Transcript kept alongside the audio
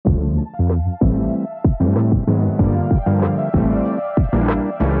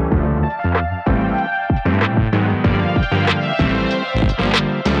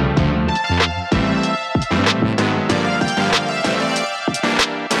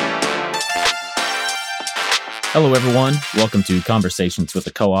Hello, everyone. Welcome to Conversations with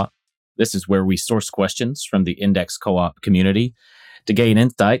the Co-op. This is where we source questions from the Index Co-op community to gain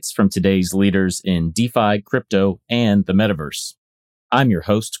insights from today's leaders in DeFi, crypto, and the metaverse. I'm your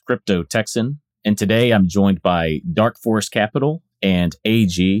host, Crypto Texan, and today I'm joined by DarkForestCapital and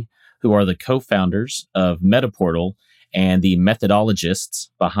AG, who are the co-founders of MetaPortal and the methodologists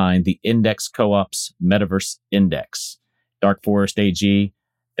behind the Index Co-op's Metaverse Index. DarkForest AG,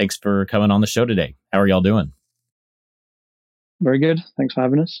 thanks for coming on the show today. How are y'all doing? Very good. Thanks for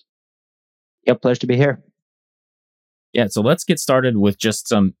having us. Yeah, pleasure to be here. Yeah, so let's get started with just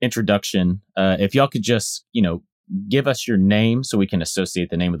some introduction. If y'all could just, give us your name so we can associate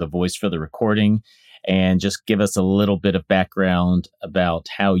the name of the voice for the recording, and just give us a little bit of background about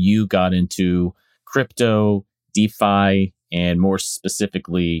how you got into crypto, DeFi, and more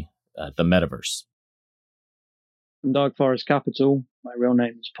specifically, the metaverse. From DarkForestCapital, my real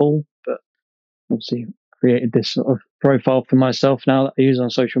name is Paul, but obviously created this sort of profile for myself now that I use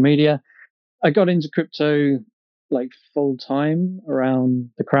on social media. I got into crypto like full time around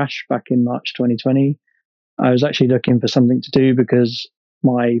the crash back in March 2020. I was actually looking for something to do because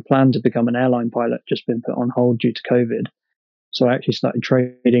my plan to become an airline pilot just been put on hold due to COVID. So I actually started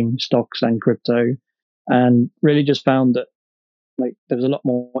trading stocks and crypto, and really just found that like there was a lot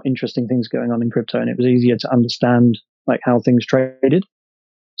more interesting things going on in crypto, and it was easier to understand like how things traded.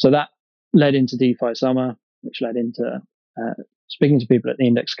 So that led into DeFi Summer, which led into speaking to people at the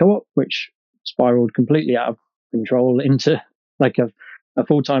Index Co-op, which spiraled completely out of control into like a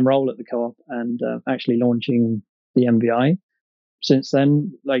full-time role at the co-op, and actually launching the MVI. Since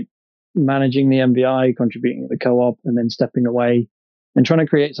then, like managing the MVI, contributing at the co-op, and then stepping away and trying to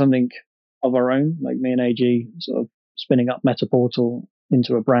create something of our own, like me and AG sort of spinning up MetaPortal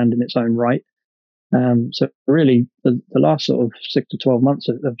into a brand in its own right. So really, the last sort of 6 to 12 months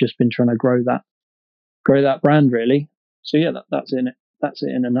have just been trying to grow that brand, really. So yeah, that's it. That's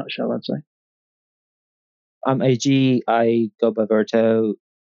it in a nutshell, I'd say. I'm AG. I go by Verto,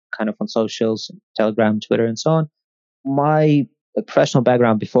 kind of on socials, Telegram, Twitter, and so on. My professional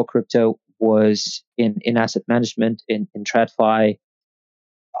background before crypto was in asset management, in TradFi.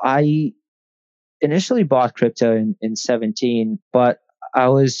 I initially bought crypto in 17, but I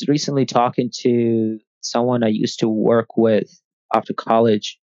was recently talking to someone I used to work with after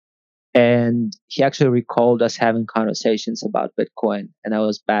college, and he actually recalled us having conversations about Bitcoin, and that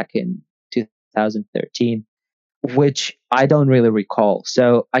was back in 2013, which I don't really recall.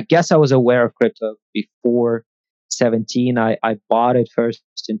 So I guess I was aware of crypto before 17. I bought it first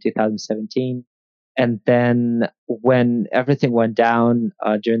in 2017. And then when everything went down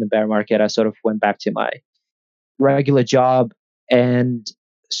during the bear market, I sort of went back to my regular job and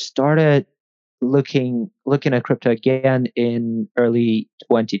started looking at crypto again in early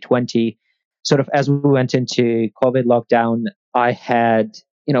 2020. Sort of as we went into COVID lockdown, I had,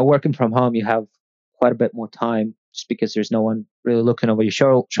 working from home, you have quite a bit more time just because there's no one really looking over your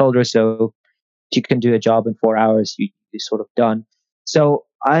shoulder. So you can do a job in 4 hours, you're sort of done. So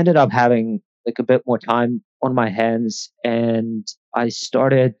I ended up having like a bit more time on my hands, and I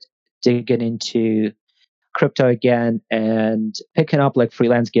started digging into crypto again and picking up like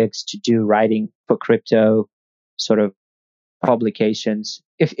freelance gigs to do writing for crypto sort of publications.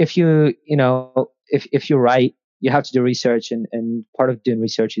 If you if you write, you have to do research, and part of doing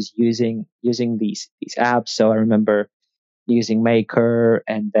research is using these apps. So I remember using Maker,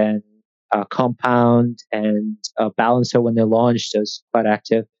 and then Compound, and Balancer when they launched. I was quite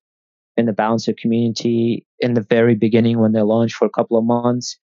active in the Balancer community in the very beginning when they launched for a couple of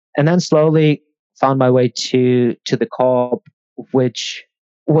months, and then slowly found my way to the co-op, which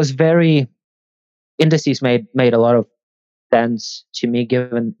was very indices made a lot of sense to me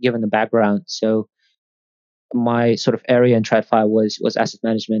given the background. So my sort of area in TradFi was asset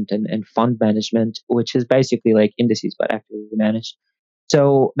management and fund management, which is basically like indices but actively managed.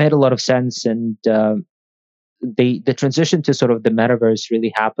 So made a lot of sense, and the transition to sort of the metaverse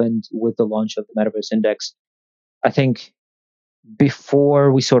really happened with the launch of the Metaverse Index. I think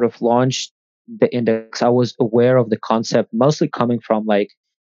before we sort of launched the index, I was aware of the concept, mostly coming from like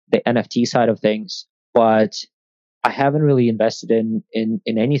the NFT side of things, but I haven't really invested in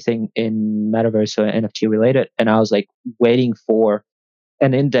anything in metaverse or NFT related. And I was like waiting for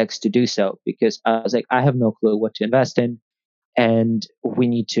an index to do so, because I was like, I have no clue what to invest in, and we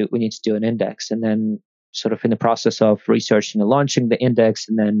need to do an index. And then sort of in the process of researching and launching the index,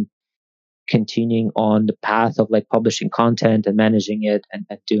 and then continuing on the path of like publishing content and managing it, and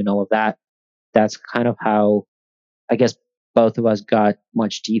doing all of that. That's kind of how I guess both of us got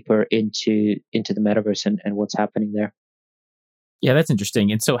much deeper into the metaverse and what's happening there. Yeah, that's interesting.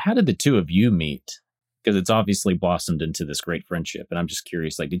 And so how did the two of you meet? Because it's obviously blossomed into this great friendship. And I'm just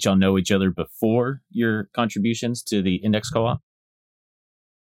curious, like, did y'all know each other before your contributions to the Index Co-op?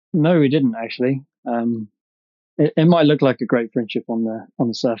 No, we didn't actually. It might look like a great friendship on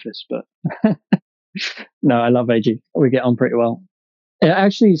the surface, but no, I love AG. We get on pretty well. It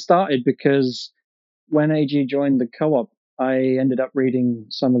actually started because when AG joined the co-op, I ended up reading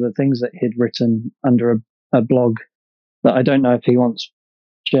some of the things that he'd written under a blog that I don't know if he once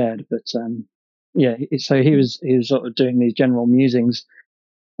shared, but yeah. So he was sort of doing these general musings,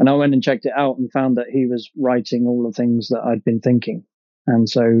 and I went and checked it out and found that he was writing all the things that I'd been thinking. And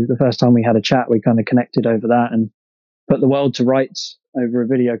so the first time we had a chat, we kind of connected over that and put the world to rights over a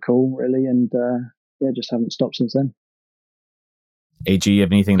video call, really. And yeah, just haven't stopped since then. AG, you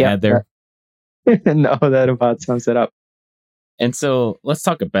have anything to add there? No, that about sums it up. And so let's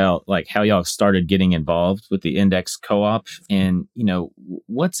talk about like how y'all started getting involved with the Index Co-op, and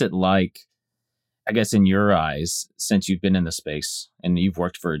what's it like, I guess, in your eyes, since you've been in the space and you've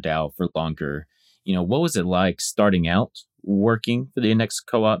worked for a DAO for longer. What was it like starting out working for the Index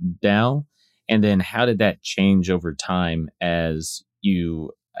Co-op DAO, and then how did that change over time as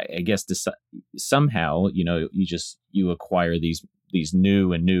you, I guess, somehow you acquire these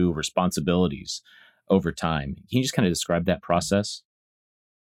new responsibilities over time? Can you just kind of describe that process?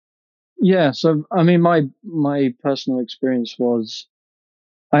 Yeah. So, I mean, my personal experience was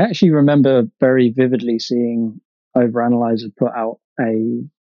I actually remember very vividly seeing Overanalyzer put out a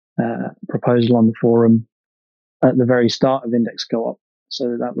proposal on the forum at the very start of Index Co-op.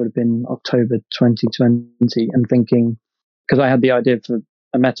 So that would have been October 2020, and thinking, because I had the idea for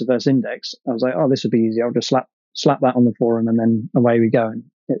a metaverse index, I was like, oh, this would be easy. I'll just slap that on the forum and then away we go. And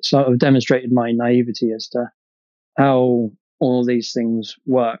it sort of demonstrated my naivety as to how all these things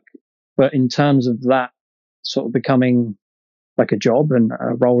work. But in terms of that sort of becoming like a job and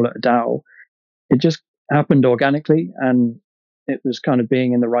a role at a DAO, it just happened organically, and it was kind of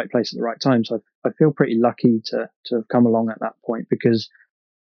being in the right place at the right time. So I feel pretty lucky to have come along at that point, because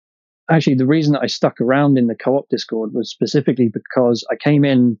actually the reason that I stuck around in the co-op Discord was specifically because I came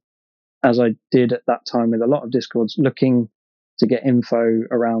in, as I did at that time with a lot of Discords, looking to get info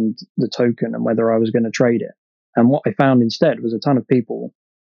around the token and whether I was going to trade it. And what I found instead was a ton of people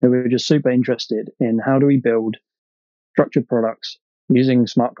who were just super interested in how do we build structured products using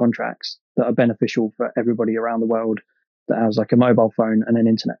smart contracts that are beneficial for everybody around the world that has like a mobile phone and an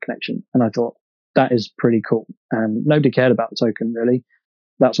internet connection. And I thought that is pretty cool. And nobody cared about the token really.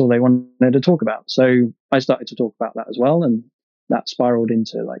 That's all they wanted to talk about. So I started to talk about that as well. And that spiraled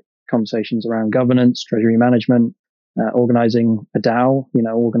into like conversations around governance, treasury management, organizing a DAO,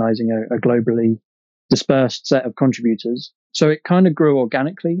 organizing a globally dispersed set of contributors. So it kind of grew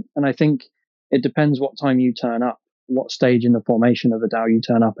organically. And I think it depends what time you turn up, what stage in the formation of a DAO you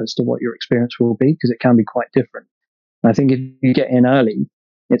turn up, as to what your experience will be, because it can be quite different. And I think if you get in early,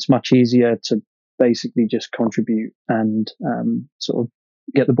 it's much easier to basically just contribute and sort of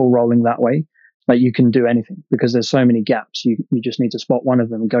get the ball rolling that way. Like you can do anything because there's so many gaps. You just need to spot one of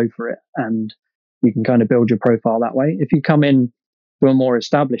them and go for it, and you can kind of build your profile that way. If you come in to a more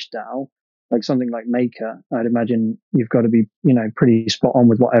established DAO, like something like Maker, I'd imagine you've got to be, pretty spot on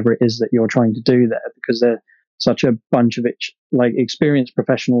with whatever it is that you're trying to do there, because they're such a bunch of like experienced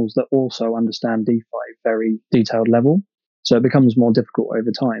professionals that also understand DeFi very detailed level. So it becomes more difficult over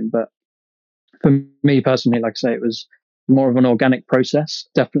time. But for me personally, like I say, it was more of an organic process.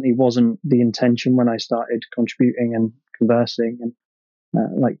 Definitely wasn't the intention when I started contributing and conversing and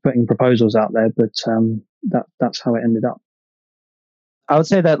like putting proposals out there, but that's how it ended up. I would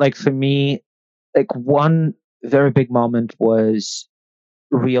say that, like, for me, like, one very big moment was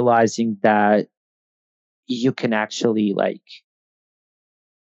realizing that you can actually like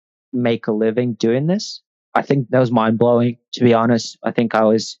make a living doing this. I think that was mind blowing, to be honest. I think I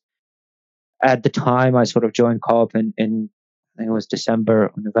was, at the time I sort of joined Coop in I think it was December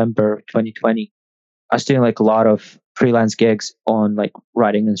or November 2020. I was doing like a lot of freelance gigs on like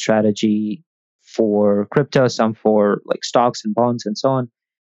writing and strategy for crypto, some for like stocks and bonds and so on,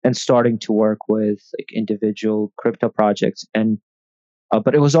 and starting to work with like individual crypto projects. And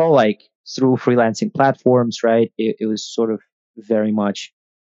but it was all like through freelancing platforms, right? It was sort of very much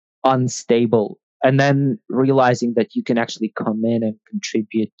unstable. And then realizing that you can actually come in and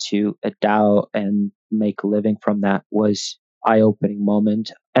contribute to a DAO and make a living from that was eye-opening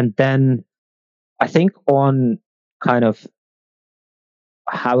moment. And then I think on kind of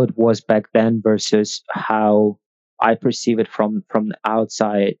how it was back then versus how I perceive it from the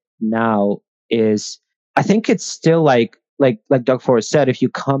outside now is, I think it's still like Doug Forrest said, if you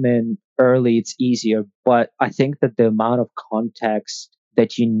come in early, it's easier. But I think that the amount of context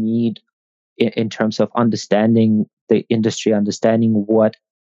that you need in terms of understanding the industry, understanding what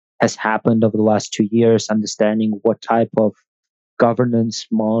has happened over the last 2 years, understanding what type of governance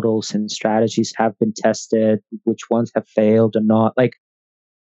models and strategies have been tested, which ones have failed or not. Like,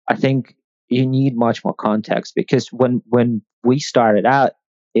 I think you need much more context, because when we started out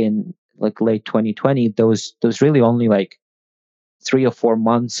in like late 2020, those really only like 3 or 4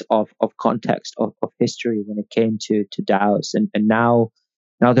 months of context of history when it came to DAOs, and now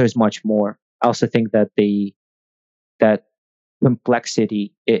there's much more. I also think that that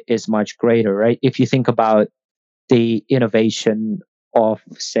complexity is much greater, right? If you think about the innovation of,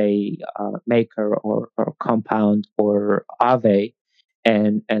 say, Maker or Compound or Aave,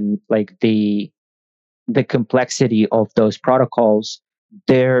 and like the complexity of those protocols,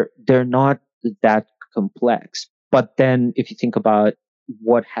 they're not that complex. But then if you think about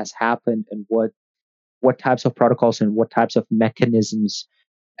what has happened and what types of protocols and what types of mechanisms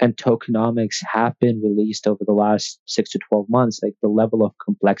and tokenomics have been released over the last 6 to 12 months, like the level of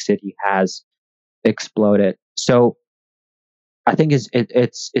complexity has exploded. So I think it's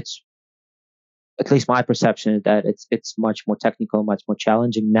at least my perception is that it's much more technical, much more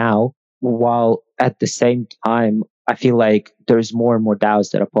challenging now, while at the same time I feel like there's more and more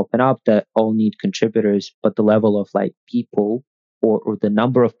DAOs that are popping up that all need contributors, but the level of like people, or the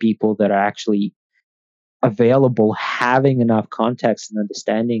number of people that are actually available having enough context and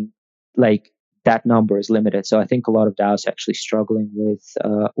understanding, like, that number is limited. So I think a lot of DAOs are actually struggling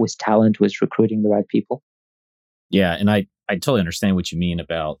with talent, with recruiting the right people. Yeah, and I totally understand what you mean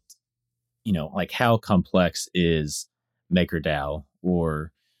about, like how complex is MakerDAO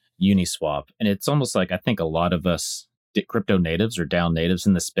or Uniswap. And it's almost like I think a lot of us crypto natives or DAO natives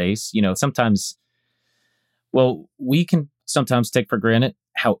in the space, sometimes, well, we can sometimes take for granted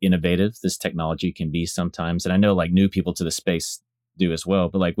how innovative this technology can be sometimes. And I know like new people to the space do as well.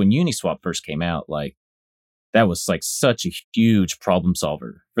 But like when Uniswap first came out, like that was like such a huge problem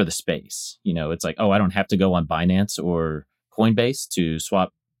solver for the space. It's like, oh, I don't have to go on Binance or Coinbase to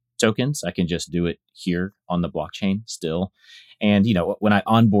swap tokens. I can just do it here on the blockchain still. And, when I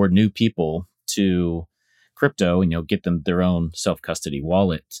onboard new people to crypto and, get them their own self custody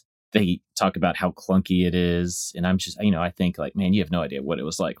wallet, they talk about how clunky it is. And I'm just, I think like, man, you have no idea what it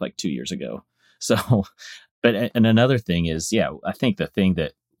was like 2 years ago. So, but, and another thing is, yeah, I think the thing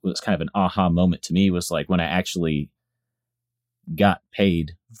that was kind of an aha moment to me was like when I actually got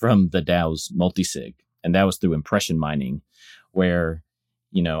paid from the DAO's multisig, and that was through impression mining, where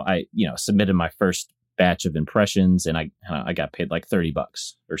I submitted my first batch of impressions, and I got paid like $30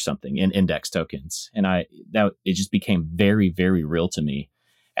 or something in index tokens, and it just became very, very real to me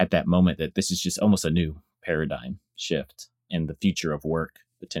at that moment that this is just almost a new paradigm shift in the future of work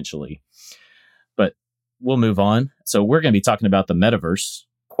potentially. But we'll move on. So we're going to be talking about the metaverse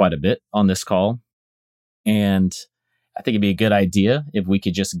quite a bit on this call. And I think it'd be a good idea if we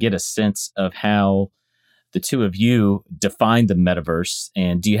could just get a sense of how the two of you define the metaverse.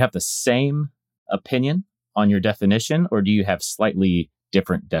 And do you have the same opinion on your definition, or do you have slightly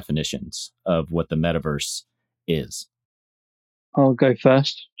different definitions of what the metaverse is? I'll go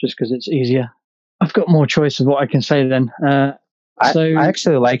first just because it's easier. I've got more choice of what I can say then. I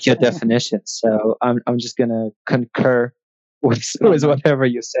actually like your definition, so I'm just gonna concur with whatever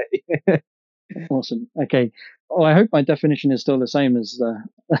you say. Awesome. Okay. Well, I hope my definition is still the same as the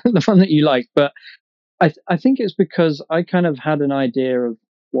the one that you like, but I think it's because I kind of had an idea of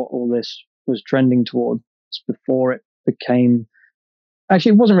what all this was trending towards before it became.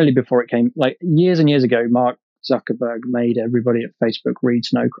 Actually, it wasn't really before it came. Like years and years ago, Mark Zuckerberg made everybody at Facebook read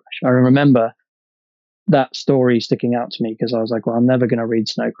Snow Crash. I remember that story sticking out to me because I was like, well, I'm never going to read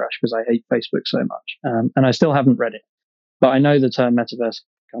Snow Crash because I hate Facebook so much. And I still haven't read it. But I know the term metaverse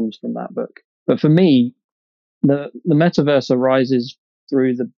comes from that book. But for me, the metaverse arises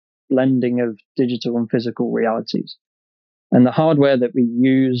through the blending of digital and physical realities. And the hardware that we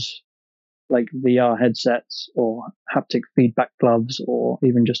use, like VR headsets or haptic feedback gloves or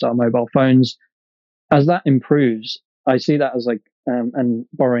even just our mobile phones, as that improves, I see that as like, and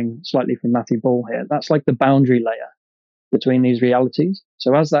borrowing slightly from Matthew Ball here, that's like the boundary layer between these realities.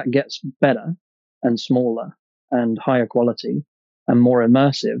 So as that gets better and smaller and higher quality and more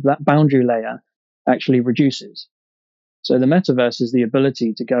immersive, that boundary layer actually reduces. So the metaverse is the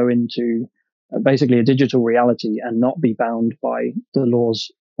ability to go into basically a digital reality and not be bound by the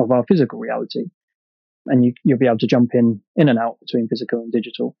laws of our physical reality. And you'll be able to jump in and out between physical and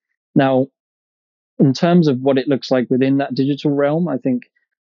digital. Now, in terms of what it looks like within that digital realm, I think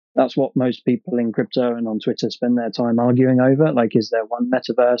that's what most people in crypto and on Twitter spend their time arguing over. Like, is there one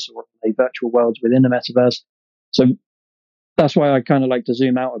metaverse or are they virtual worlds within a metaverse? So that's why I kind of like to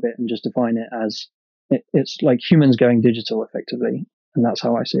zoom out a bit and just define it as it's like humans going digital effectively. And that's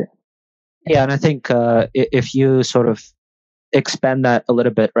how I see it. Yeah, and I think if you sort of expand that a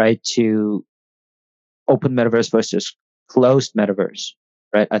little bit, right, to open metaverse versus closed metaverse,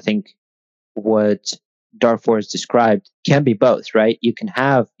 right? I think what Dark Forest described can be both, right? You can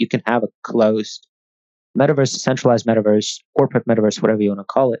have a closed metaverse, a centralized metaverse, corporate metaverse, whatever you want to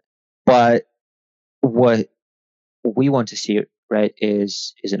call it. But what we want to see, right,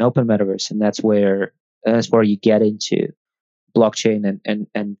 is an open metaverse, and that's where you get into blockchain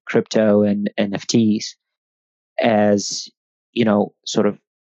and crypto and NFTs as sort of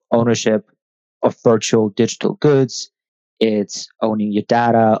ownership of virtual digital goods. It's owning your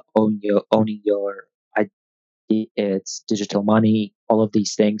data, owning your ID, it's digital money, all of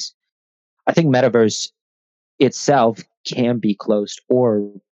these things. I think metaverse itself can be closed or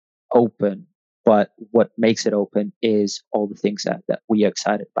open, but what makes it open is all the things that we are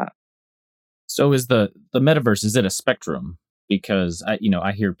excited about. So is the metaverse, is it a spectrum? Because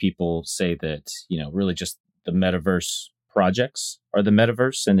I hear people say that, really just the metaverse projects are the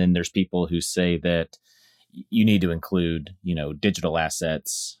metaverse, and then there's people who say that you need to include, digital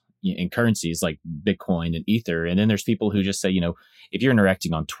assets and currencies like Bitcoin and Ether. And then there's people who just say, if you're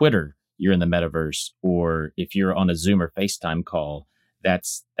interacting on Twitter, you're in the metaverse, or if you're on a Zoom or FaceTime call,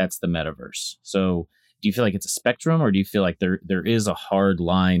 that's the metaverse. So do you feel like it's a spectrum, or do you feel like there is a hard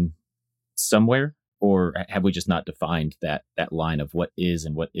line somewhere, or have we just not defined that line of what is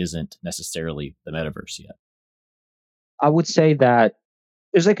and what isn't necessarily the metaverse yet? I would say that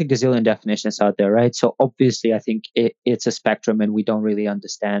there's like a gazillion definitions out there, right? So obviously, I think it's a spectrum, and we don't really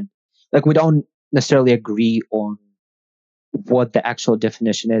understand. Like, we don't necessarily agree on what the actual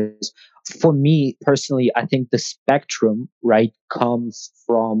definition is. For me personally, I think the spectrum, right, comes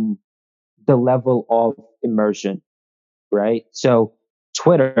from the level of immersion, right? So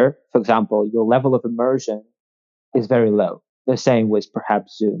Twitter, for example, your level of immersion is very low. The same with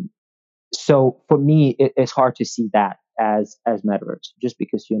perhaps Zoom. So for me, it's hard to see that as metaverse, just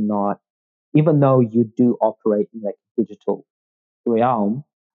because you're not, even though you do operate in like digital realm,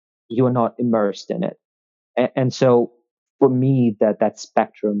 you are not immersed in it. And so for me, that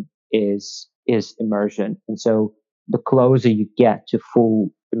spectrum is immersion. And so the closer you get to full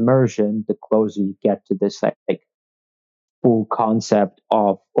immersion, the closer you get to this like full concept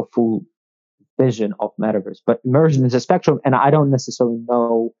of or full vision of metaverse. But immersion is a spectrum, and I don't necessarily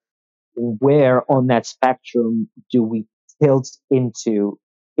know where on that spectrum do we tilt into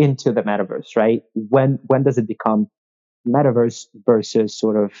the metaverse, right? When does it become metaverse versus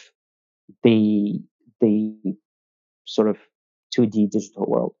sort of the sort of 2D digital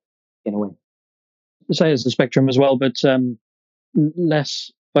world in a way? Say it's the spectrum as well, but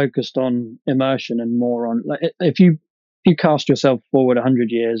less focused on immersion and more on like if you cast yourself forward 100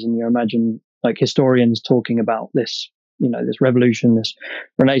 years and you imagine like historians talking about this, this revolution, this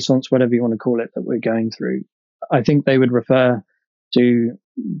renaissance, whatever you want to call it, that we're going through, I think they would refer to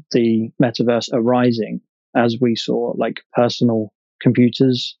the metaverse arising as we saw like personal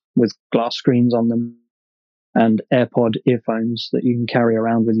computers with glass screens on them and AirPod earphones that you can carry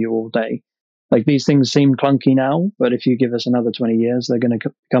around with you all day. Like these things seem clunky now, but if you give us another 20 years, they're going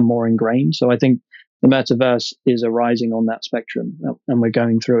to become more ingrained. So I think the metaverse is arising on that spectrum and we're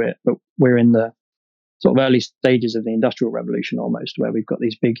going through it, but we're in the sort of early stages of the industrial revolution almost, where we've got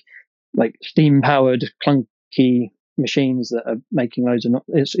these big, like steam powered, clunky machines that are making loads of,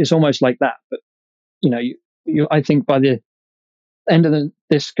 it's almost like that. But, I think by the end of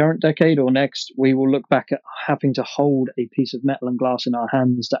this current decade or next, we will look back at having to hold a piece of metal and glass in our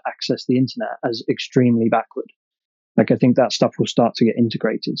hands to access the internet as extremely backward. Like, I think that stuff will start to get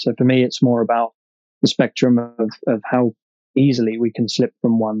integrated. So for me, it's more about the spectrum of how easily we can slip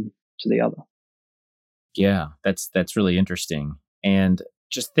from one to the other. Yeah, that's really interesting. And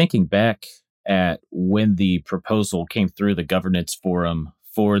just thinking back at when the proposal came through the governance forum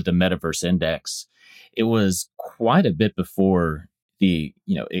for the Metaverse Index, it was quite a bit before the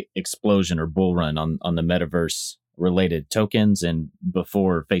explosion or bull run on the metaverse related tokens, and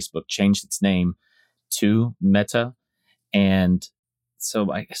before Facebook changed its name to Meta. And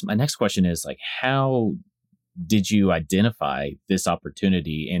so I guess my next question is like, how did you identify this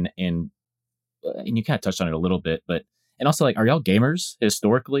opportunity, and you kind of touched on it a little bit, but and also like, are y'all gamers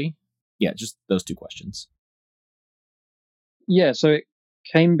historically? Yeah, just those two questions. Yeah, so it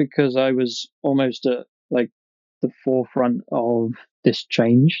came because I was almost at like the forefront of this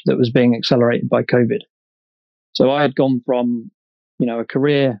change that was being accelerated by COVID. So I had gone from, a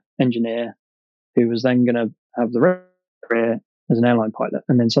career engineer who was then going to have the career as an airline pilot,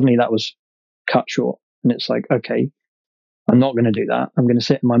 and then suddenly that was cut short. And it's like, okay, I'm not going to do that. I'm going to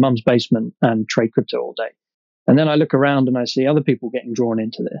sit in my mum's basement and trade crypto all day. And then I look around and I see other people getting drawn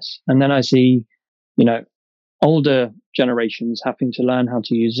into this. And then I see, older generations having to learn how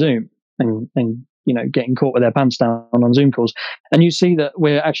to use Zoom and getting caught with their pants down on Zoom calls. And you see that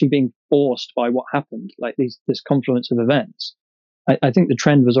we're actually being forced by what happened, like this confluence of events. I think the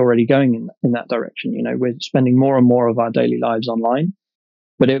trend was already going in that direction. We're spending more and more of our daily lives online,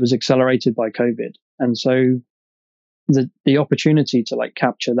 but it was accelerated by COVID. And so the opportunity to like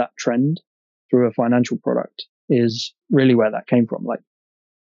capture that trend through a financial product is really where that came from. Like,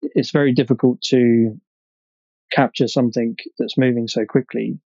 it's very difficult to capture something that's moving so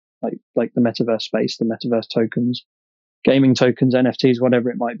quickly, like the metaverse space, the metaverse tokens, gaming tokens, NFTs, whatever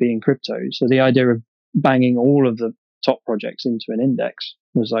it might be in crypto. So the idea of banging all of the top projects into an index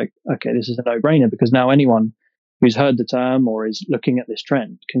was like, okay, this is a no-brainer, because now anyone who's heard the term or is looking at this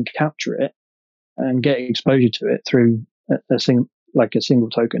trend can capture it and get exposure to it through a single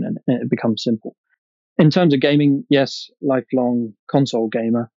token, and it becomes simple. In terms of gaming, yes, lifelong console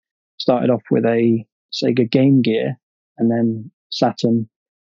gamer. Started off with a Sega Game Gear, and then Saturn,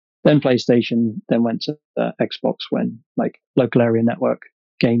 then PlayStation, then went to Xbox when like local area network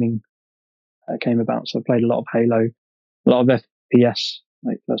gaming came about. So I played a lot of Halo, a lot of FPS,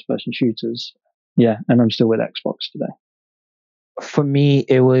 like first person shooters. Yeah, and I'm still with Xbox today. For me,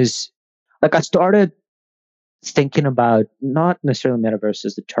 it was like I started thinking about not necessarily metaverse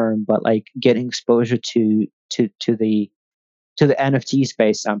as the term, but like getting exposure to the NFT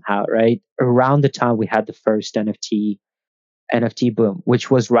space somehow, right? Around the time we had the first NFT boom,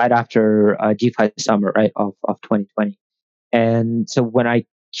 which was right after DeFi summer, right, of 2020. And so when I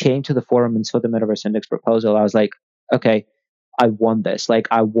came to the forum and saw the Metaverse Index proposal, I was like, okay, I want this. Like,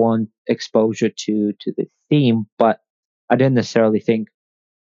 I want exposure to the theme, but I didn't necessarily think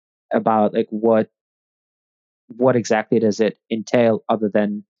about like what exactly does it entail other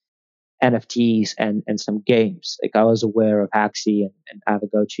than NFTs and some games. Like, I was aware of Axie and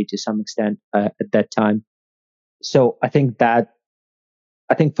Avagochi to some extent at that time. So I think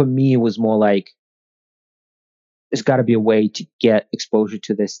for me it was more like there's got to be a way to get exposure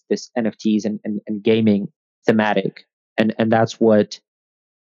to this NFTs and gaming thematic, and that's what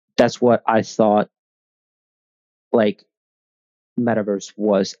I thought like metaverse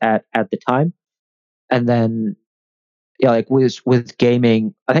was at the time. And then yeah, like with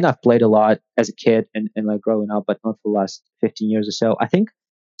gaming, I think I've played a lot as a kid and like growing up, but not for the last 15 years or so. I think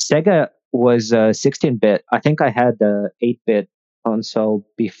Sega was 16-bit. I think I had the 8-bit console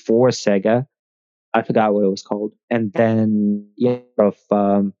before Sega. I forgot what it was called. And then yeah, of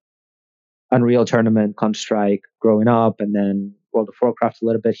Unreal Tournament, Counter Strike growing up, and then World of Warcraft a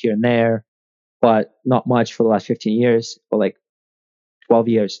little bit here and there, but not much for the last 15 years or like 12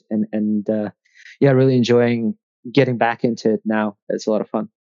 years. And yeah, really enjoying getting back into it now. It's a lot of fun.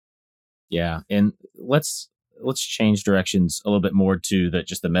 Yeah, and let's change directions a little bit more to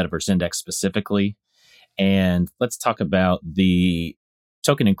just the Metaverse Index specifically, and let's talk about the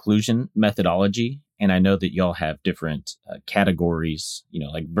token inclusion methodology. And I know that y'all have different categories,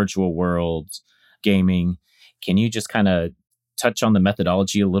 like virtual worlds, gaming. Can you just kind of touch on the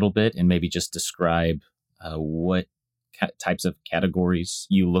methodology a little bit and maybe just describe what types of categories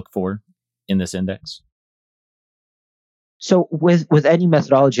you look for in this index? So with any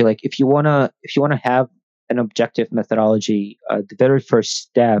methodology, like if you wanna have an objective methodology, the very first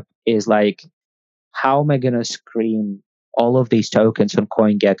step is like, how am I gonna screen all of these tokens on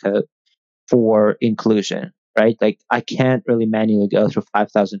CoinGecko for inclusion, right? Like, I can't really manually go through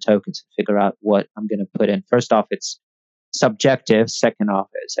 5,000 tokens and figure out what I'm gonna put in. First off, it's subjective. Second off,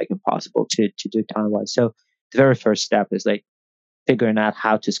 it's like impossible to do time-wise. So the very first step is like figuring out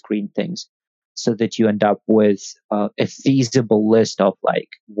how to screen things so that you end up with a feasible list of like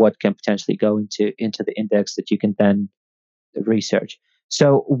what can potentially go into the index that you can then research.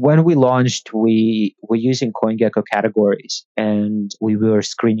 So when we launched, we were using CoinGecko categories, and we were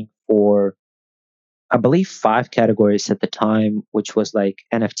screening for, I believe, 5 categories at the time, which was like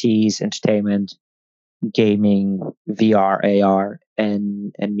NFTs, entertainment, gaming, VR, AR,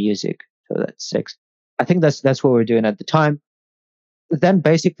 and music. So that's 6. I think that's what we're doing at the time. Then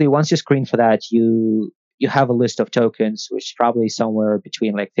basically, once you screen for that, you have a list of tokens, which is probably somewhere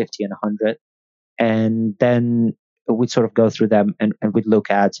between like 50 and 100, and then we'd sort of go through them and we'd look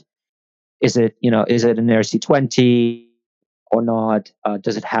at, is it an ERC20 or not?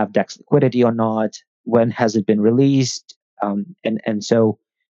 Does it have DEX liquidity or not? When has it been released? And so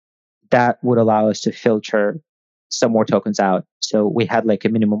that would allow us to filter some more tokens out. So we had like a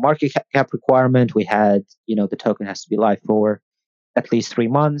minimum market cap requirement. We had, the token has to be live for at least 3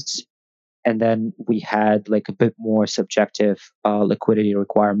 months. And then we had like a bit more subjective liquidity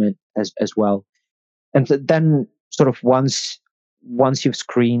requirement as well. And then sort of once you've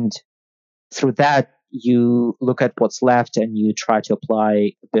screened through that, you look at what's left and you try to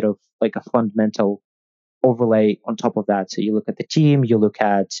apply a bit of like a fundamental overlay on top of that. So you look at the team, you look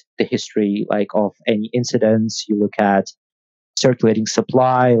at the history like of any incidents, you look at circulating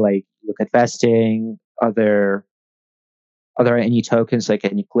supply, like look at vesting, are there any tokens like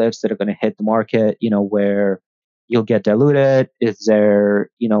any cliffs that are going to hit the market, where you'll get diluted? Is there,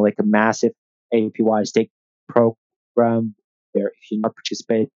 like a massive APY stake program where if you not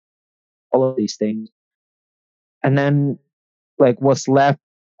participate, all of these things. And then like what's left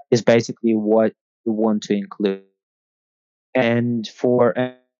is basically what you want to include. And for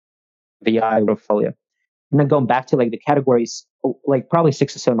MVI portfolio, and then going back to like the categories, like probably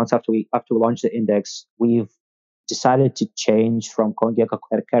 6 or 7 months after we launched the index, we've decided to change from CoinGecko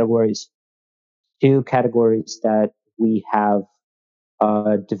categories to categories that we have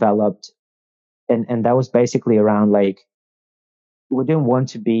developed, and that was basically around like we didn't want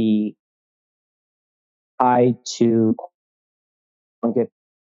to be tied to CoinGecko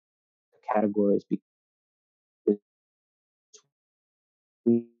categories because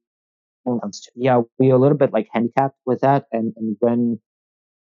we we're a little bit like handicapped with that, and when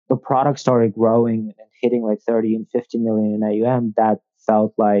the product started growing and hitting like 30 and 50 million in AUM, that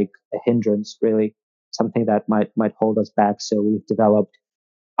felt like a hindrance, really, something that might hold us back. So we've developed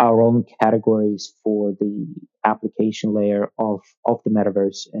our own categories for the application layer of the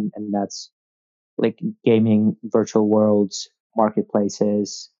metaverse, and that's like gaming, virtual worlds,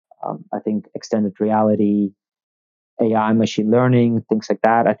 marketplaces, I think extended reality, AI, machine learning, things like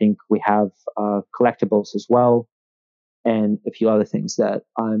that. I think we have collectibles as well, and a few other things that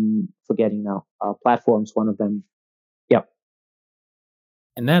I'm forgetting now. Platforms, one of them. Yep.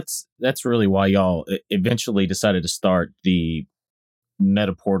 And that's really why y'all eventually decided to start the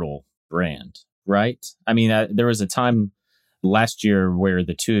MetaPortal brand, right? I mean, there was a time last year where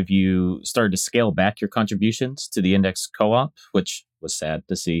the two of you started to scale back your contributions to the index co-op, which was sad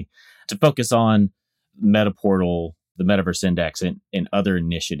to see, to focus on MetaPortal, the Metaverse Index, and other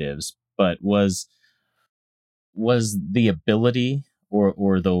initiatives. But was the ability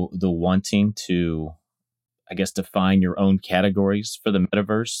or the wanting to, I guess, define your own categories for the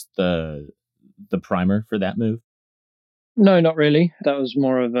metaverse the primer for that move? No, not really. That was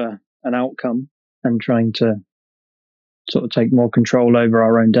more of an outcome and trying to sort of take more control over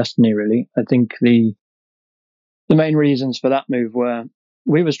our own destiny, really. I think the main reasons for that move were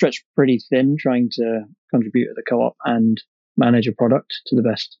we were stretched pretty thin trying to contribute at the co-op and manage a product to the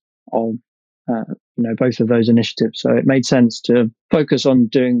best of both of those initiatives. So it made sense to focus on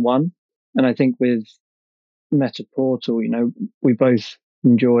doing one. And I think with MetaPortal, we both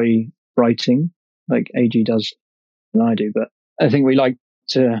enjoy writing, like AG does and I do, but I think we like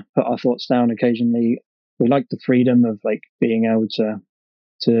to put our thoughts down occasionally. We like the freedom of like being able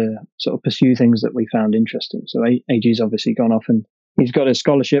to sort of pursue things that we found interesting. So AG's obviously gone off and he's got a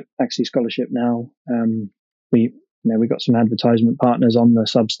scholarship, Axie scholarship now. We got some advertisement partners on the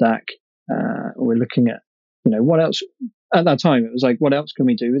Substack. We're looking at, what else. At that time, it was like, what else can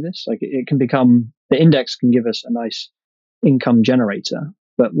we do with this? Like, it can become, the index can give us a nice income generator,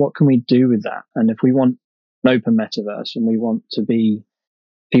 but what can we do with that? And if we want an open metaverse and we want to be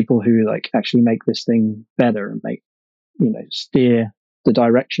people who like actually make this thing better and make, steer the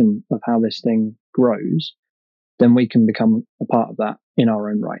direction of how this thing grows, then we can become a part of that in our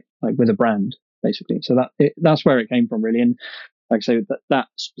own right, like with a brand, basically. So that's where it came from, really. And like I say, that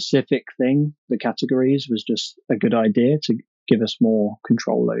specific thing, the categories, was just a good idea to give us more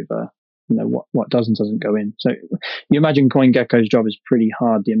control over, what does and doesn't go in. So you imagine CoinGecko's job is pretty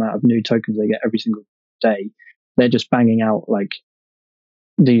hard. The amount of new tokens they get every single day, they're just banging out like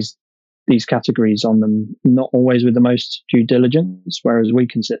these categories on them, not always with the most due diligence, whereas we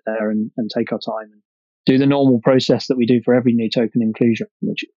can sit there and take our time and do the normal process that we do for every new token inclusion,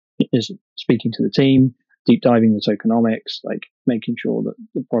 which is speaking to the team, deep diving the tokenomics, like making sure that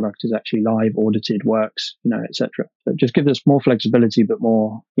the product is actually live, audited, works, etc. So it just gives us more flexibility, but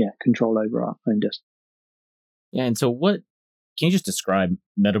more, control over our own destiny. Yeah, and so can you just describe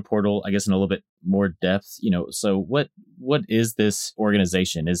MetaPortal, I guess, in a little bit more depth? So what is this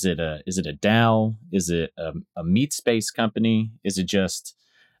organization? Is it a DAO? Is it a meat space company? Is it just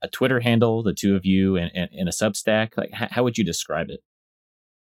a Twitter handle, the two of you, and a Substack? Like, how would you describe it?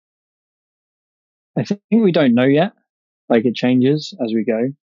 I think we don't know yet. Like, it changes as we go,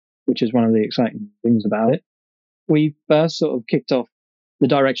 which is one of the exciting things about it. We first sort of kicked off the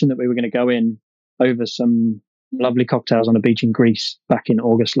direction that we were going to go in over some lovely cocktails on a beach in Greece back in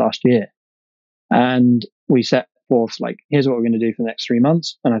August last year. And we set forth like, here's what we're going to do for the next 3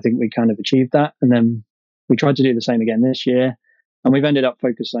 months. And I think we kind of achieved that. And then we tried to do the same again this year. And we've ended up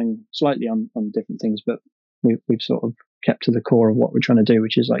focusing slightly on different things, but we've sort of kept to the core of what we're trying to do,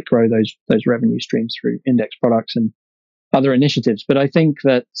 which is like grow those revenue streams through index products and other initiatives. But I think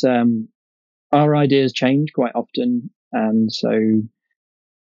that our ideas change quite often. And so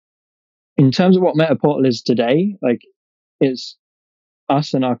in terms of what MetaPortal is today, like it's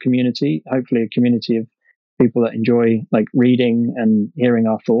us and our community, hopefully a community of people that enjoy like reading and hearing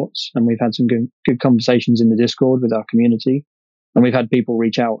our thoughts. And we've had some good conversations in the Discord with our community. And we've had people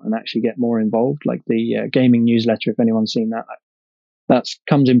reach out and actually get more involved, like the gaming newsletter, if anyone's seen that. That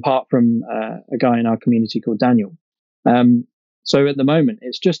comes in part from a guy in our community called Daniel. So at the moment,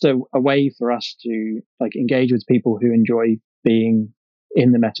 it's just a way for us to like engage with people who enjoy being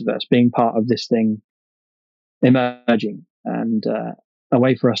in the metaverse, being part of this thing emerging, and a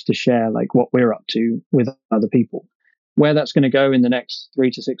way for us to share like what we're up to with other people. Where that's going to go in the next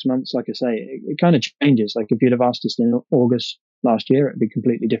 3 to 6 months, like I say, it kind of changes. Like if you'd have asked us in August last year, it'd be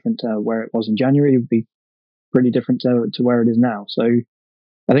completely different to where it was in January. It would be pretty different to where it is now. So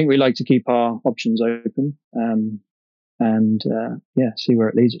I think we like to keep our options open, and see where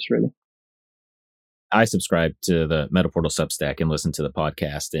it leads us, really. I subscribe to the MetaPortal Substack and listen to the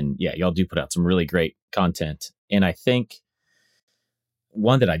podcast. And yeah, y'all do put out some really great content. And I think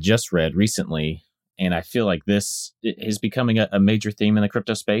one that I just read recently, and I feel like this is becoming a major theme in the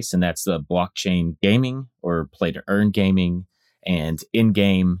crypto space, and that's the blockchain gaming or play to earn gaming and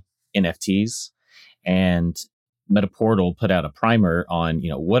in-game NFTs. And MetaPortal put out a primer on,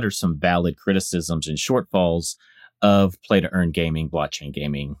 what are some valid criticisms and shortfalls of play to earn gaming, blockchain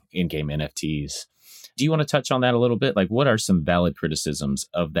gaming, in-game NFTs. Do you want to touch on that a little bit? Like, what are some valid criticisms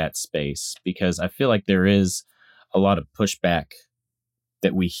of that space? Because I feel like there is a lot of pushback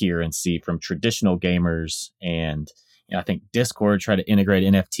that we hear and see from traditional gamers. And I think Discord tried to integrate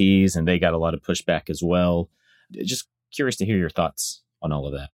NFTs and they got a lot of pushback as well. Just curious to hear your thoughts on all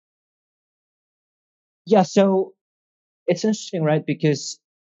of that. Yeah, so it's interesting, right? Because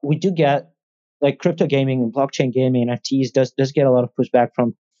we do get like crypto gaming and blockchain gaming, NFTs does get a lot of pushback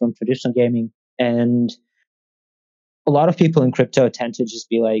from traditional gaming. And a lot of people in crypto tend to just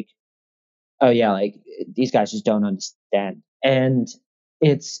be like, oh yeah, like these guys just don't understand. And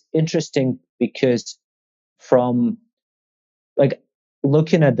it's interesting because from like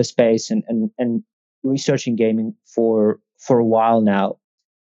looking at the space and researching gaming for a while now,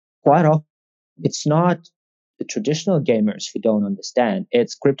 quite often it's not the traditional gamers who don't understand,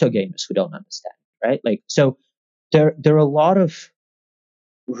 it's crypto gamers who don't understand, right? Like, so there are a lot of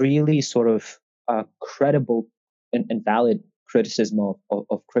really sort of credible and valid criticism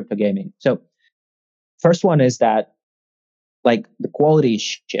of crypto gaming. So first one is that like the quality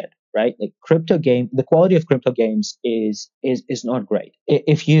is shit, right? Like the quality of crypto games is not great.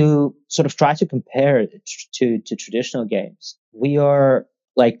 If you sort of try to compare it to traditional games, we are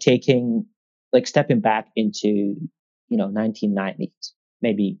like stepping back into 1990s,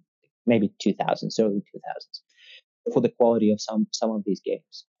 maybe 2000s, early 2000s, for the quality of some of these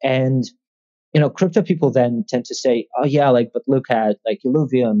games. And crypto people then tend to say, oh yeah, like, but look at like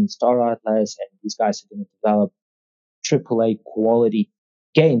Illuvium and Star Atlas, and these guys are going to develop AAA quality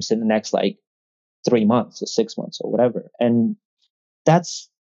games in the next like 3 months or 6 months or whatever. And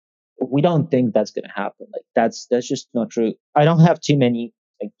we don't think that's going to happen. Like that's just not true. I don't have too many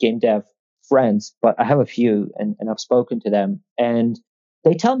like game dev friends, but I have a few, and I've spoken to them, and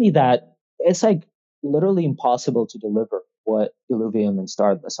they tell me that it's like literally impossible to deliver what Illuvium and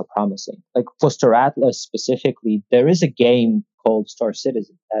Star Atlas are promising. Like for Star Atlas specifically, there is a game called Star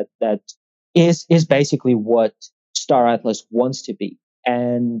Citizen that is basically what Star Atlas wants to be.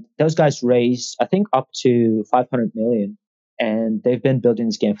 And those guys raised, I think, up to 500 million, and they've been building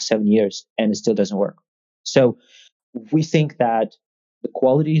this game for 7 years, and it still doesn't work. So we think that the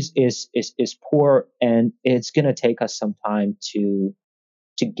quality is poor, and it's going to take us some time to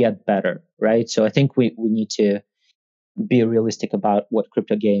get better, right? So I think we need to be realistic about what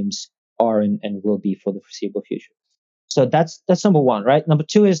crypto games are and will be for the foreseeable future. So that's number one, right? Number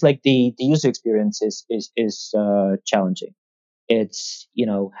two is like the user experience is challenging. It's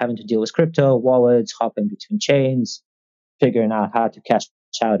having to deal with crypto wallets, hopping between chains, figuring out how to cash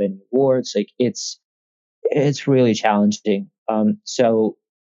out any rewards. Like it's really challenging. So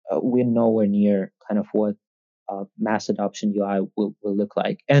we're nowhere near kind of what mass adoption UI will look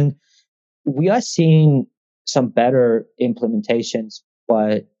like, and we are seeing some better implementations,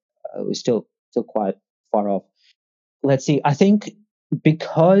 but we're still quite far off. Let's see. I think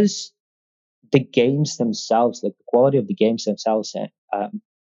because the games themselves, like the quality of the games themselves,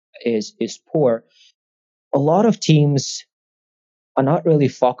 is poor. A lot of teams are not really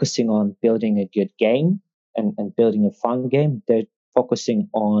focusing on building a good game and building a fun game. They're focusing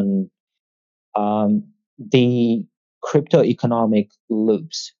on the crypto economic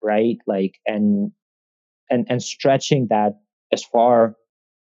loops, right? Like and stretching that as far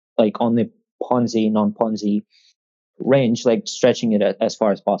like on the Ponzi, non-Ponzi range, like stretching it as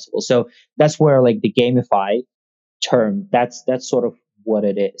far as possible. So that's where like the gamify term, that's sort of what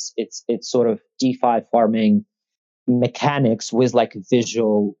it is. It's sort of DeFi farming mechanics with like a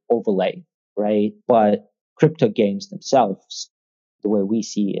visual overlay, right? But crypto games themselves, the way we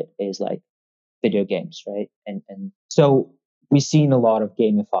see it, is like video games, right? And so we've seen a lot of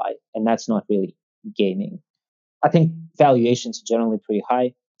gamify, and that's not really gaming. I think valuations are generally pretty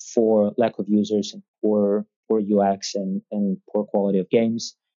high for lack of users and poor UX and poor quality of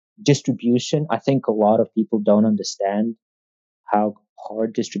games. Distribution, I think a lot of people don't understand how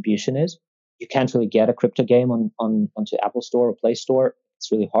hard distribution is. You can't really get a crypto game onto Apple Store or Play Store.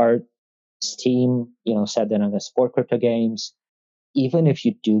 It's really hard. Steam, said they're not going to support crypto games. Even if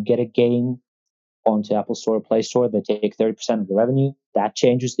you do get a game onto Apple Store or Play Store, they take 30% of the revenue. That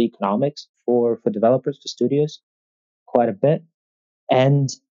changes the economics for developers, for studios, quite a bit. And,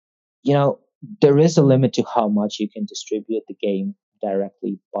 there is a limit to how much you can distribute the game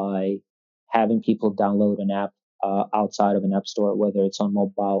directly by having people download an app outside of an app store, whether it's on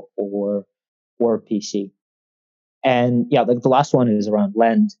mobile or PC. And yeah, like the last one is around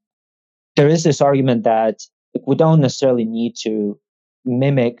lend. There is this argument that we don't necessarily need to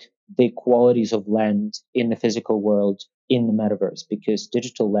mimic the qualities of lend in the physical world in the metaverse, because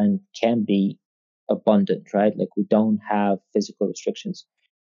digital lend can be abundant, right? Like we don't have physical restrictions.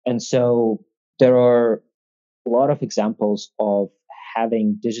 And so there are a lot of examples of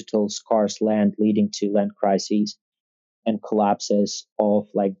having digital scarce land leading to land crises and collapses of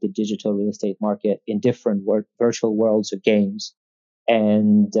like the digital real estate market in different virtual worlds of games.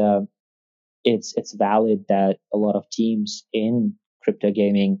 And it's valid that a lot of teams in crypto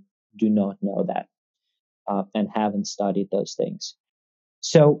gaming do not know that and haven't studied those things.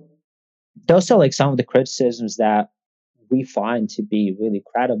 So those are like some of the criticisms that we find to be really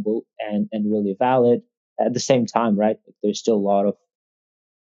credible and really valid. At the same time, right, there's still a lot of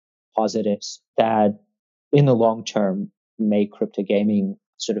positives that in the long term make crypto gaming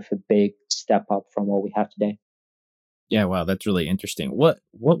sort of a big step up from what we have today. Yeah, wow, that's really interesting. What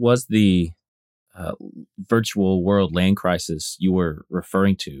was the uh, virtual world land crisis you were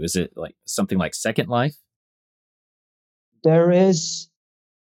referring to? Is it like something like Second Life? There is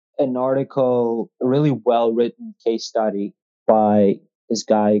an article, a really well written case study by this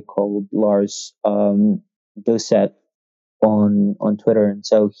guy called Lars Doucet on Twitter. And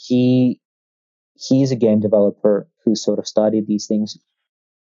so he's a game developer who sort of studied these things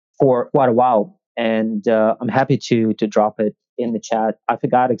for quite a while. And I'm happy to drop it in the chat. I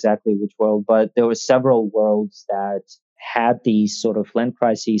forgot exactly which world, but there were several worlds that had these sort of land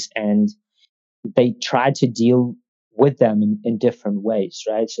crises, and they tried to deal with them in different ways,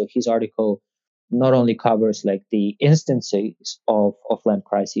 right? So his article not only covers like the instances of land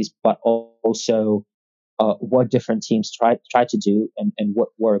crises, but also what different teams try to do and what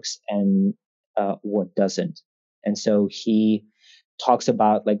works and what doesn't. And so he talks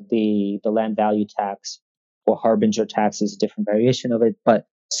about like the land value tax or harbinger tax is a different variation of it, but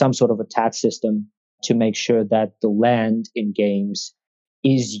some sort of a tax system to make sure that the land in games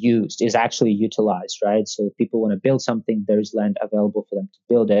is actually utilized, right? So if people want to build something, there's land available for them to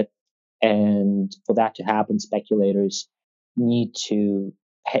build it. And for that to happen, speculators need to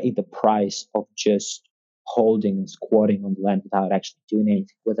pay the price of just holding and squatting on the land without actually doing anything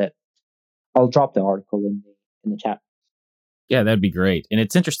with it. I'll drop the article in the chat. Yeah, that'd be great. And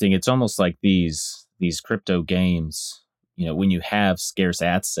it's interesting. It's almost like these crypto games, when you have scarce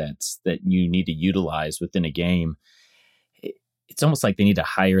assets that you need to utilize within a game, it's almost like they need to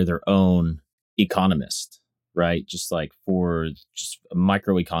hire their own economist, right? Just like for just a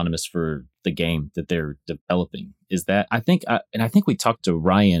microeconomist for the game that they're developing. Is that I think we talked to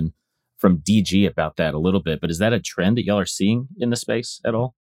Ryan from DG about that a little bit, but is that a trend that y'all are seeing in the space at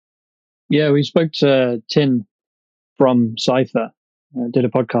all? Yeah, we spoke to Tin from Cypher, did a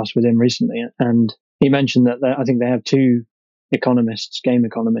podcast with him recently, and he mentioned that I think they have two game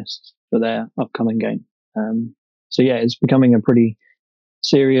economists for their upcoming game. So yeah, it's becoming a pretty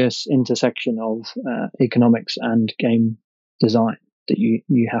serious intersection of economics and game design that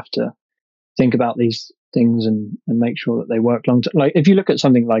you have to think about these things and make sure that they work long term. Like if you look at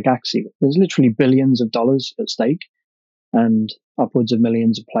something like Axie, there's literally billions of dollars at stake and upwards of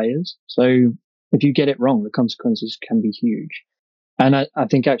millions of players. So if you get it wrong, the consequences can be huge. And I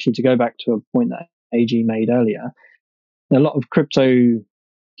think actually, to go back to a point that AG made earlier, a lot of crypto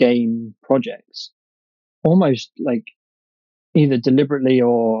game projects, almost like either deliberately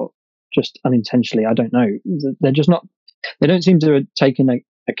or just unintentionally, I don't know, they're just not, they don't seem to have taken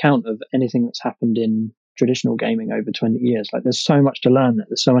account of anything that's happened in traditional gaming over 20 years. Like, there's so much to learn,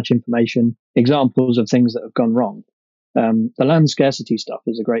 there's so much information, examples of things that have gone wrong. The land scarcity stuff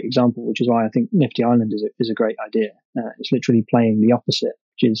is a great example, which is why I think Nifty Island is a great idea. It's literally playing the opposite,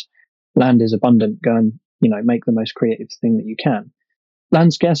 which is land is abundant, go and, make the most creative thing that you can.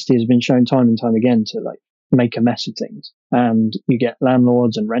 Land scarcity has been shown time and time again to like make a mess of things, and you get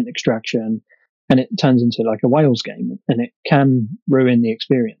landlords and rent extraction, and it turns into like a Wales game, and it can ruin the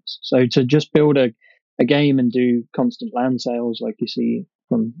experience. So to just build a game and do constant land sales like you see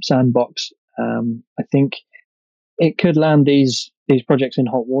from Sandbox, I think it could land these projects in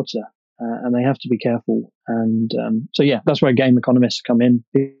hot water, and they have to be careful. And so yeah, that's where game economists come in,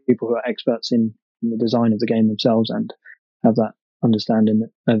 people who are experts in the design of the game themselves and have that understanding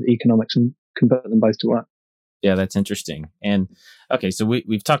of economics and can put them both to work. Yeah, that's interesting. And okay, so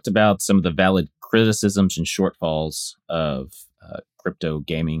we've talked about some of the valid criticisms and shortfalls of crypto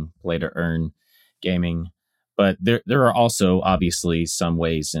gaming, play to earn gaming, but there are also obviously some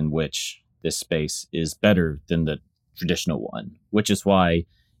ways in which this space is better than the traditional one, which is why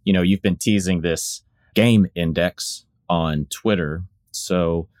you've been teasing this game index on Twitter.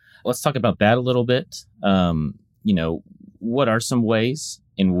 So let's talk about that a little bit. What are some ways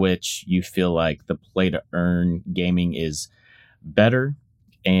in which you feel like the play to earn gaming is better,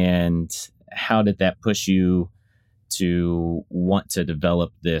 and how did that push you to want to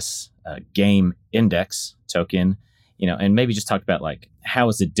develop this game index token, and maybe just talk about like how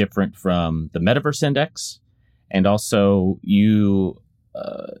is it different from the metaverse index, and also you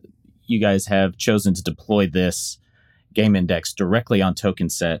guys have chosen to deploy this game index directly on token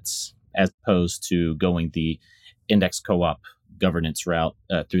sets as opposed to going the index co-op governance route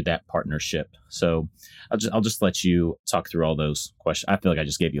through that partnership. So I'll just let you talk through all those questions. I feel like I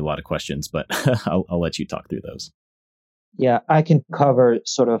just gave you a lot of questions, but I'll let you talk through those. Yeah, I can cover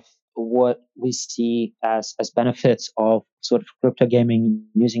sort of what we see as benefits of sort of crypto gaming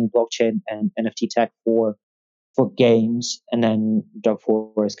using blockchain and NFT tech for games, and then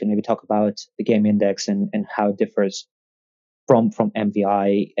DarkForest can maybe talk about the game index and how it differs from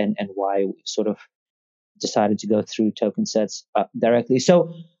MVI and why we sort of decided to go through token sets directly.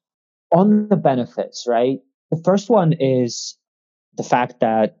 So on the benefits, right? The first one is the fact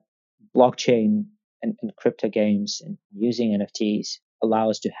that blockchain and crypto games and using NFTs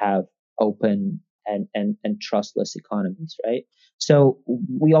allow us to have open and trustless economies, right? So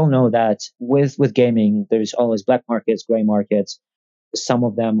we all know that with gaming, there's always black markets, gray markets. Some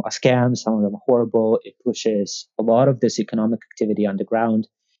of them are scams, some of them are horrible. It pushes a lot of this economic activity underground,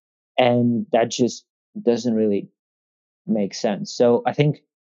 and that just doesn't really make sense. So I think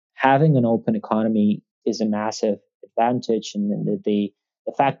having an open economy is a massive advantage, and the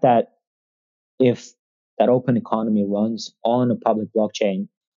fact that if that open economy runs on a public blockchain,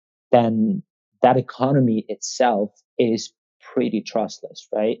 then that economy itself is pretty trustless,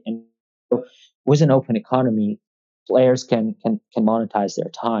 right? And so with an open economy, players can monetize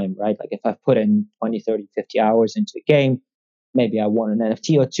their time, right? Like if I've put in 20, 30, 50 hours into a game, maybe I want an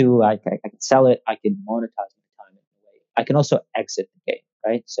NFT or two, I can sell it, I can monetize my time in a way. I can also exit the game,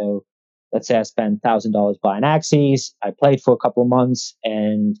 right? So let's say I spent $1,000 buying Axes, I played for a couple of months,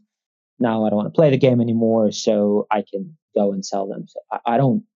 and now I don't want to play the game anymore, so I can go and sell them. So I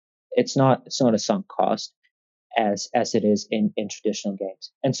don't. It's not a sunk cost as it is in traditional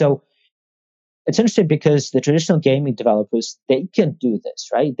games. And so it's interesting because the traditional gaming developers, they can do this,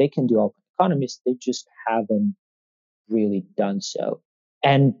 right? They can do open economies. They just haven't really done so.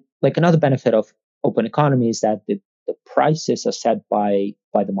 And like another benefit of open economy is that the prices are set by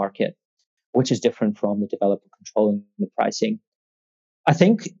the market, which is different from the developer controlling the pricing. I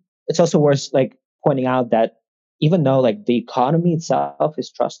think it's also worth like pointing out that even though like the economy itself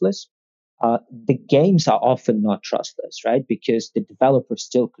is trustless, the games are often not trustless, right? Because the developer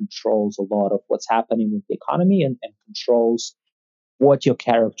still controls a lot of what's happening with the economy and controls what your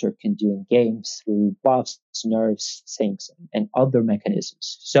character can do in games through buffs, nerfs, sinks, and other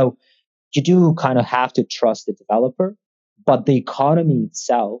mechanisms. So you do kind of have to trust the developer, but the economy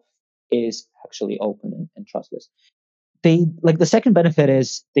itself is actually open and trustless. The second benefit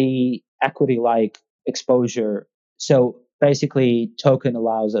is the equity like exposure. So basically token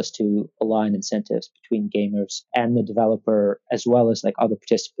allows us to align incentives between gamers and the developer, as well as like other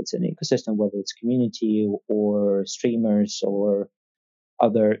participants in the ecosystem, whether it's community or streamers or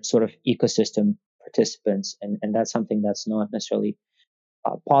other sort of ecosystem participants. And that's something that's not necessarily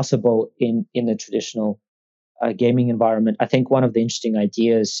possible in the traditional gaming environment. I think one of the interesting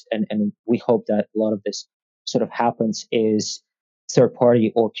ideas, and we hope that a lot of this sort of happens, is third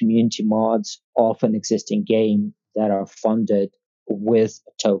party or community mods often exist in game that are funded with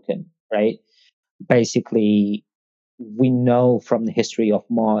a token, right? Basically, we know from the history of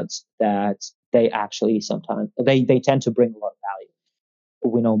mods that they actually sometimes they tend to bring a lot of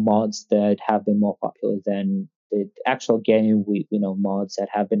value. We know mods that have been more popular than the actual game. We know mods that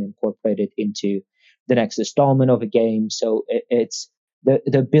have been incorporated into the next installment of a game. So it's the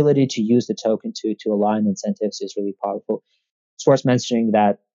ability to use the token to align incentives is really powerful. It's worth mentioning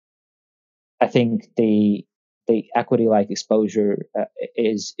that I think the equity like exposure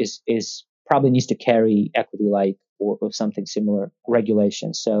is probably needs to carry equity like or something similar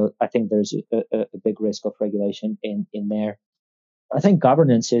regulation. So I think there's a big risk of regulation in there. I think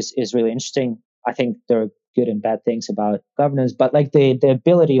governance is really interesting. I think there are good and bad things about governance, but like the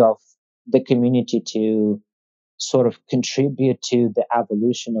ability of the community to sort of contribute to the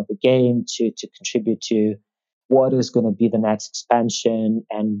evolution of the game, to contribute to what is going to be the next expansion,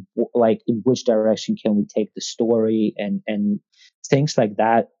 and like in which direction can we take the story, and things like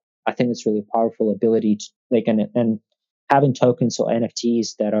that. I think it's really powerful ability to like and having tokens or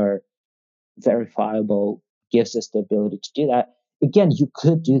NFTs that are verifiable gives us the ability to do that. Again, you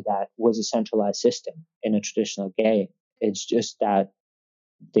could do that with a centralized system in a traditional game. It's just that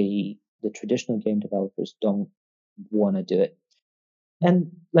the traditional game developers don't want to do it.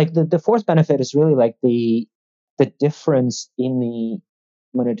 And like the fourth benefit is really like the difference in the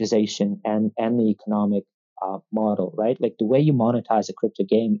monetization and the economic model, right? Like the way you monetize a crypto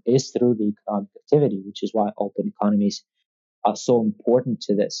game is through the economic activity, which is why open economies are so important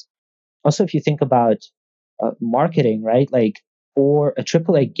to this. Also, if you think about marketing, right? Like for a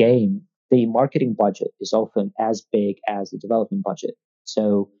AAA game, the marketing budget is often as big as the development budget.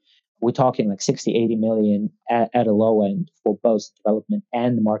 So we're talking like 60, 80 million at a low end for both development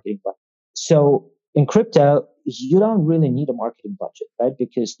and the marketing budget. So in crypto, you don't really need a marketing budget, right?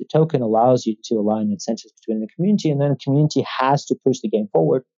 Because the token allows you to align incentives between the community, and then the community has to push the game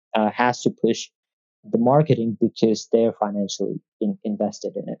forward, has to push the marketing because they're financially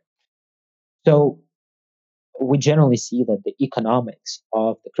invested in it. So we generally see that the economics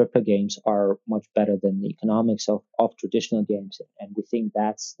of the crypto games are much better than the economics of traditional games, and we think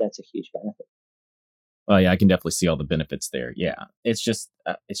that's a huge benefit. Well, yeah, I can definitely see all the benefits there. Yeah, it's just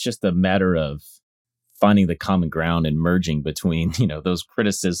a matter of finding the common ground and merging between those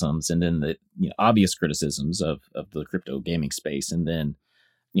criticisms and then the obvious criticisms of the crypto gaming space, and then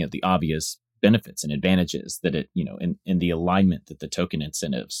the obvious benefits and advantages that it in the alignment that the token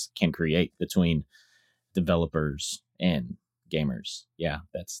incentives can create between developers and gamers. Yeah,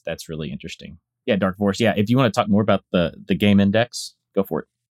 that's really interesting. Yeah, Dark Forest. Yeah, if you want to talk more about the game index, go for it.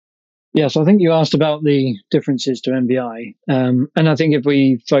 Yeah, so I think you asked about the differences to MVI, and I think if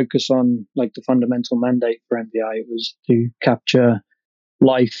we focus on like the fundamental mandate for MVI, it was to capture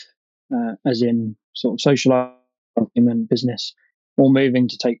life, as in sort of social life and business, all moving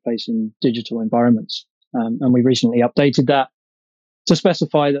to take place in digital environments. And we recently updated that to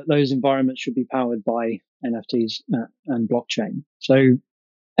specify that those environments should be powered by NFTs and blockchain. So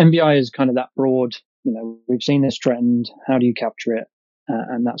MVI is kind of that broad, we've seen this trend. How do you capture it?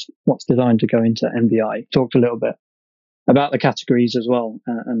 And that's what's designed to go into MVI. Talked a little bit about the categories as well,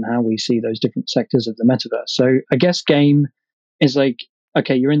 and how we see those different sectors of the metaverse. So I guess game is like,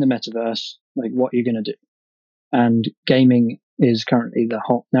 okay, you're in the metaverse, like what are you going to do? And gaming is currently the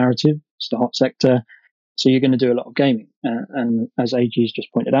hot narrative. It's the hot sector. So you're going to do a lot of gaming. And as AG's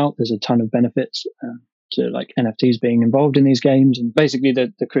just pointed out, there's a ton of benefits to like NFTs being involved in these games and basically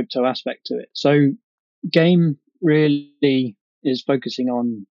the crypto aspect to it. So game really is focusing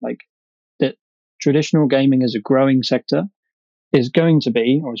on like that traditional gaming as a growing sector is going to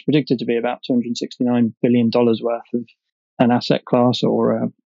be, or is predicted to be, about $269 billion worth of an asset class or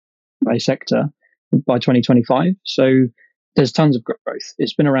a sector by 2025. So there's tons of growth.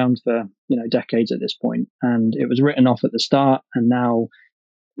 It's been around for decades at this point, and it was written off at the start, and now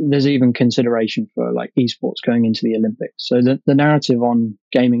there's even consideration for like esports going into the Olympics. So the narrative on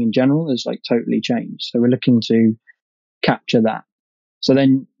gaming in general has like totally changed. So we're looking to capture that. So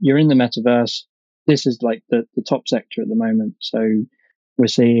then you're in the metaverse. This is like the top sector at the moment. So we're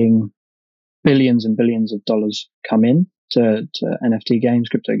seeing billions and billions of dollars come in to NFT games,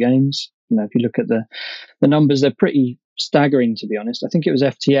 crypto games. If you look at the numbers, they're pretty staggering, to be honest. I think it was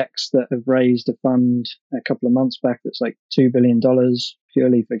FTX that have raised a fund a couple of months back that's like $2 billion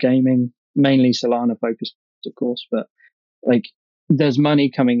purely for gaming, mainly Solana focused, of course, but like there's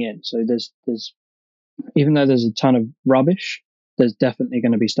money coming in. So there's even though there's a ton of rubbish, there's definitely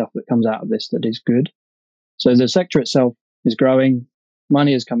going to be stuff that comes out of this that is good. So the sector itself is growing,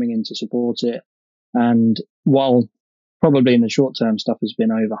 money is coming in to support it, and while probably in the short term stuff has been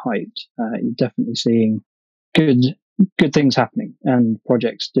overhyped, you're definitely seeing good things happening and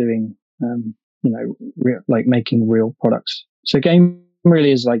projects doing, like making real products. So game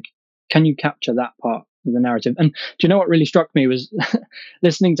really is like, can you capture that part of the narrative? And do you know what really struck me was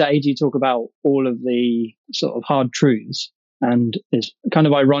listening to AG talk about all of the sort of hard truths. And it's kind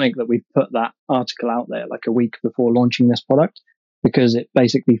of ironic that we've put that article out there like a week before launching this product, because it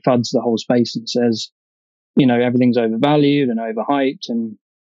basically fuds the whole space and says, everything's overvalued and overhyped, and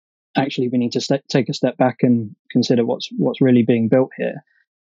actually we need to take a step back and consider what's really being built here.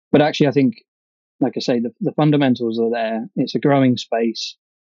 But actually, I think, like I say, the fundamentals are there. It's a growing space.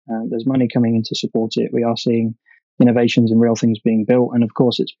 There's money coming in to support it. We are seeing innovations and real things being built, and of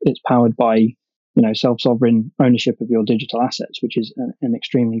course, it's powered by self-sovereign ownership of your digital assets, which is an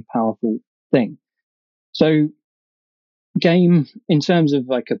extremely powerful thing. So, game in terms of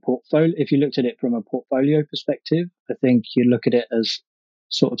like a portfolio, if you looked at it from a portfolio perspective, I think you look at it as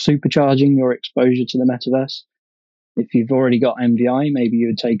sort of supercharging your exposure to the metaverse. If you've already got MVI, maybe you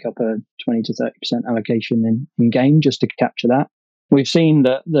would take up a 20 to 30% allocation in game just to capture that. We've seen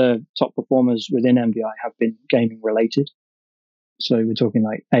that the top performers within MVI have been gaming related. So we're talking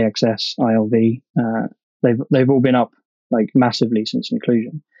like AXS, ILV. They've all been up like massively since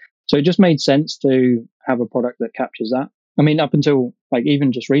inclusion. So it just made sense to have a product that captures that. I mean, up until like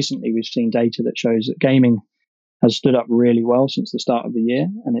even just recently, we've seen data that shows that gaming has stood up really well since the start of the year,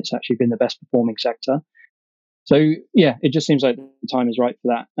 and it's actually been the best performing sector. So yeah, it just seems like the time is right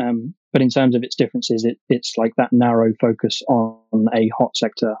for that. But in terms of its differences, it's like that narrow focus on a hot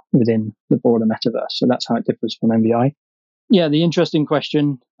sector within the broader metaverse. So that's how it differs from MVI. Yeah, the interesting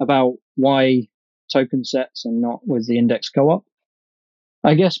question about why token sets and not with the index co-op.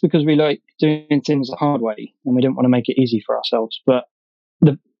 I guess because we like doing things the hard way and we didn't want to make it easy for ourselves. But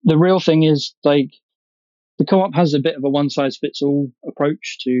the real thing is like the co-op has a bit of a one size fits all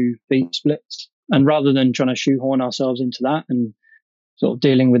approach to fee splits. And rather than trying to shoehorn ourselves into that and sort of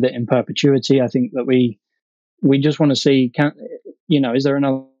dealing with it in perpetuity, I think that we just want to see, is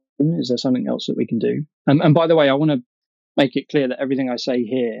there something else that we can do? And by the way, I want to make it clear that everything I say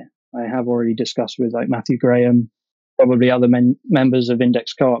here, I have already discussed with like Matthew Graham, probably other members of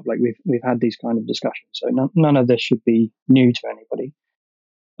Index Co-op. Like we've had these kind of discussions. So none of this should be new to anybody.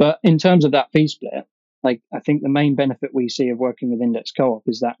 But in terms of that fee split, like I think the main benefit we see of working with Index Co-op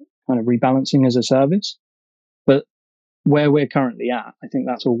is that kind of rebalancing as a service. But where we're currently at, I think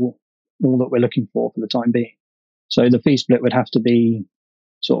that's all that we're looking for the time being. So the fee split would have to be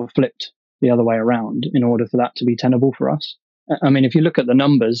sort of flipped the other way around in order for that to be tenable for us. I mean, if you look at the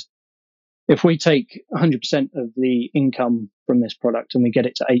numbers, if we take 100% of the income from this product and we get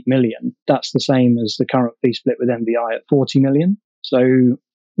it to 8 million, that's the same as the current fee split with MVI at 40 million. So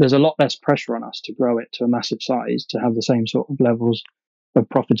there's a lot less pressure on us to grow it to a massive size to have the same sort of levels of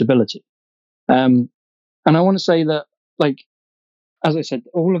profitability. And I want to say that, like, as I said,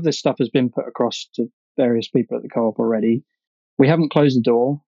 all of this stuff has been put across to various people at the co-op already. We haven't closed the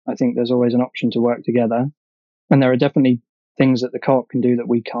door. I think there's always an option to work together. And there are definitely things that the co-op can do that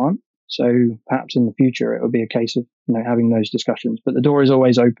we can't. So perhaps in the future, it will be a case of, having those discussions. But the door is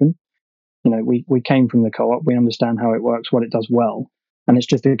always open. We came from the co-op. We understand how it works, what it does well. And it's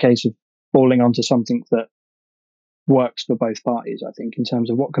just a case of falling onto something that works for both parties, I think, in terms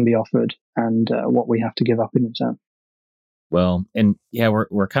of what can be offered and what we have to give up in return. Well, and yeah,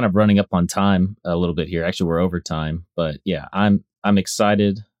 we're kind of running up on time a little bit here. Actually, we're over time, but yeah, I'm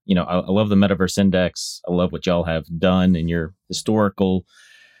excited. I love the Metaverse Index. I love what y'all have done in your historical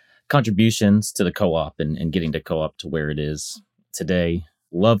contributions to the co-op and getting the co-op to where it is today.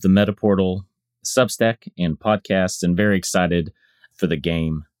 Love the MetaPortal Substack and podcasts, and very excited for the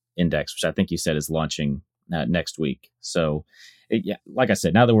game index, which I think you said is launching next week. So, like I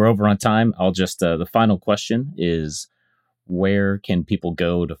said, now that we're over on time, I'll just the final question is, where can people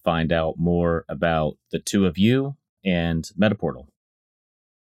go to find out more about the two of you and MetaPortal?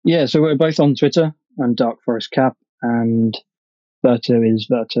 Yeah, so we're both on Twitter. I'm DarkForestCap, and Verto is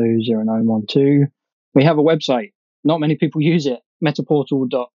Verto0912. We have a website. Not many people use it.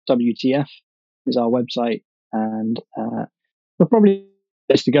 Metaportal.wtf is our website, and we're probably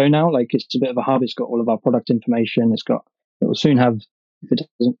place to go now. Like, it's a bit of a hub. It's got all of our product information. It will soon have, if it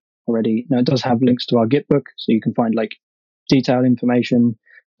doesn't already, it does have links to our Git book, so you can find like detailed information,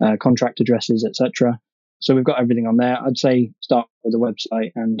 contract addresses, etc. So we've got everything on there. I'd say start with the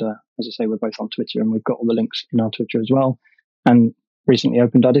website, and as I say, we're both on Twitter, and we've got all the links in our Twitter as well. And recently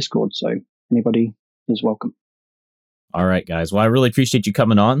opened our Discord, so anybody is welcome. All right, guys. Well, I really appreciate you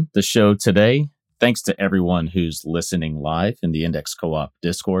coming on the show today. Thanks to everyone who's listening live in the Index Co-op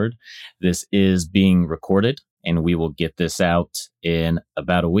Discord. This is being recorded, and we will get this out in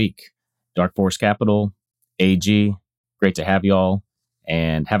about a week. Dark Forest Capital, AG, great to have y'all,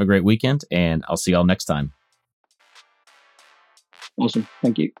 and have a great weekend, and I'll see y'all next time. Awesome.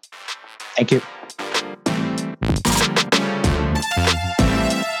 Thank you. Thank you.